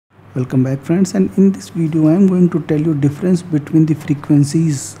Welcome back friends, and in this video I am going to tell you difference between the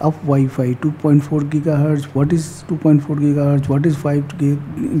frequencies of Wi-Fi. 2.4 gigahertz, what is 2.4 gigahertz, what is 5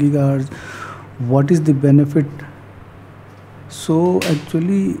 gigahertz, what is the benefit. So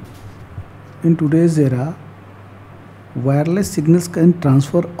actually in today's era, wireless signals can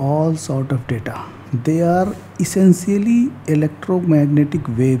transfer all sort of data. They are essentially electromagnetic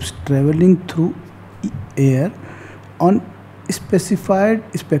waves traveling through air on specified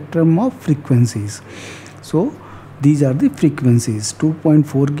spectrum of frequencies. So these are the frequencies: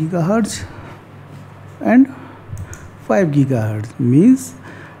 2.4 gigahertz and 5 gigahertz. Means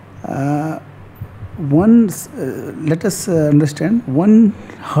let us understand, 1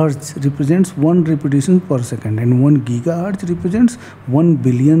 hertz represents 1 repetition per second and 1 gigahertz represents 1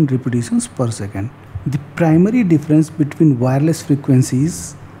 billion repetitions per second. The primary difference between wireless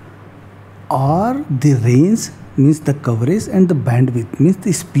frequencies are the range, means the coverage, and the bandwidth, means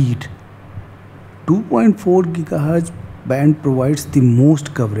the speed. 2.4 gigahertz band provides the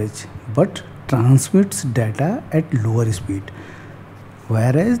most coverage but transmits data at lower speed,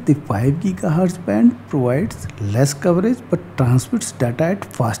 whereas the 5 gigahertz band provides less coverage but transmits data at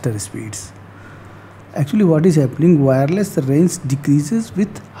faster speeds. Actually, what is happening, wireless range decreases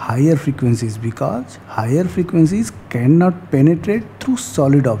with higher frequencies because higher frequencies cannot penetrate through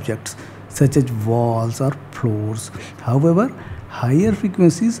solid objects such as walls or floors. However, higher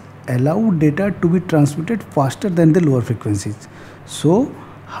frequencies allow data to be transmitted faster than the lower frequencies. So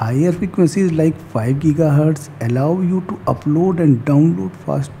higher frequencies like 5 gigahertz allow you to upload and download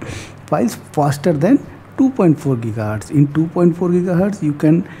files faster than 2.4 gigahertz. In 2.4 gigahertz you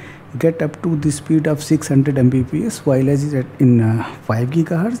can get up to the speed of 600 mbps, while as in 5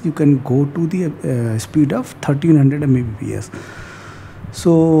 gigahertz you can go to the speed of 1300 mbps.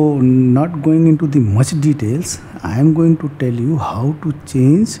 So not going into the much details, I am going to tell you how to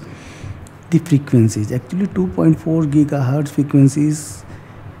change the frequencies. Actually 2.4 gigahertz frequencies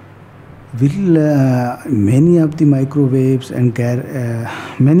will many of the microwaves and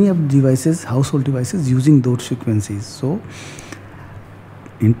many of devices, household devices, using those frequencies. So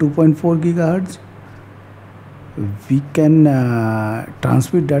in 2.4 gigahertz we can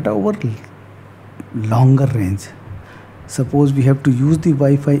transmit data over longer range. Suppose we have to use the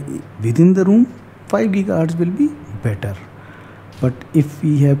Wi-Fi within the room, 5 gigahertz will be better. But if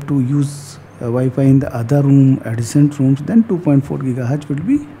we have to use Wi-Fi in the other room, adjacent rooms, then 2.4 gigahertz will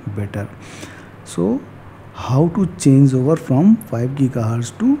be better. So how to change over from 5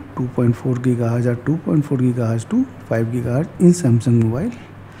 gigahertz to 2.4 gigahertz or 2.4 gigahertz to 5 gigahertz in Samsung mobile?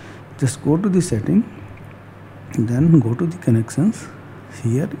 Just go to the setting, then go to the connections.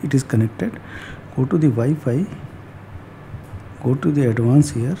 Here it is connected. Go to the Wi-Fi, go to the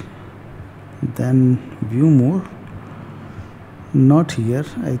advanced here, then view more. Not here,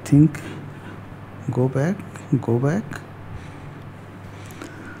 I think. Go back,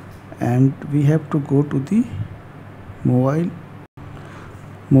 and we have to go to the mobile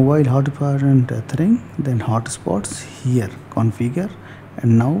hotspot and tethering, then hotspots. Here configure,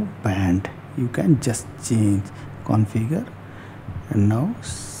 and now band. You can just change, configure, and now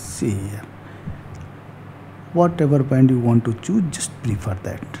see here. Whatever band you want to choose, just prefer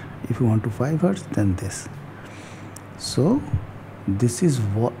that. If you want to 5 hertz, then this. So this is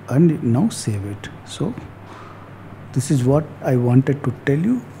what, and now save it. So this is what I wanted to tell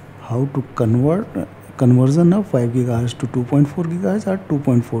you, how to conversion of 5 gigahertz to 2.4 gigahertz or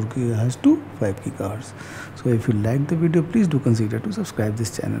 2.4 gigahertz to 5 gigahertz. So if you like the video, please do consider to subscribe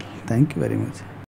this channel. Thank you very much.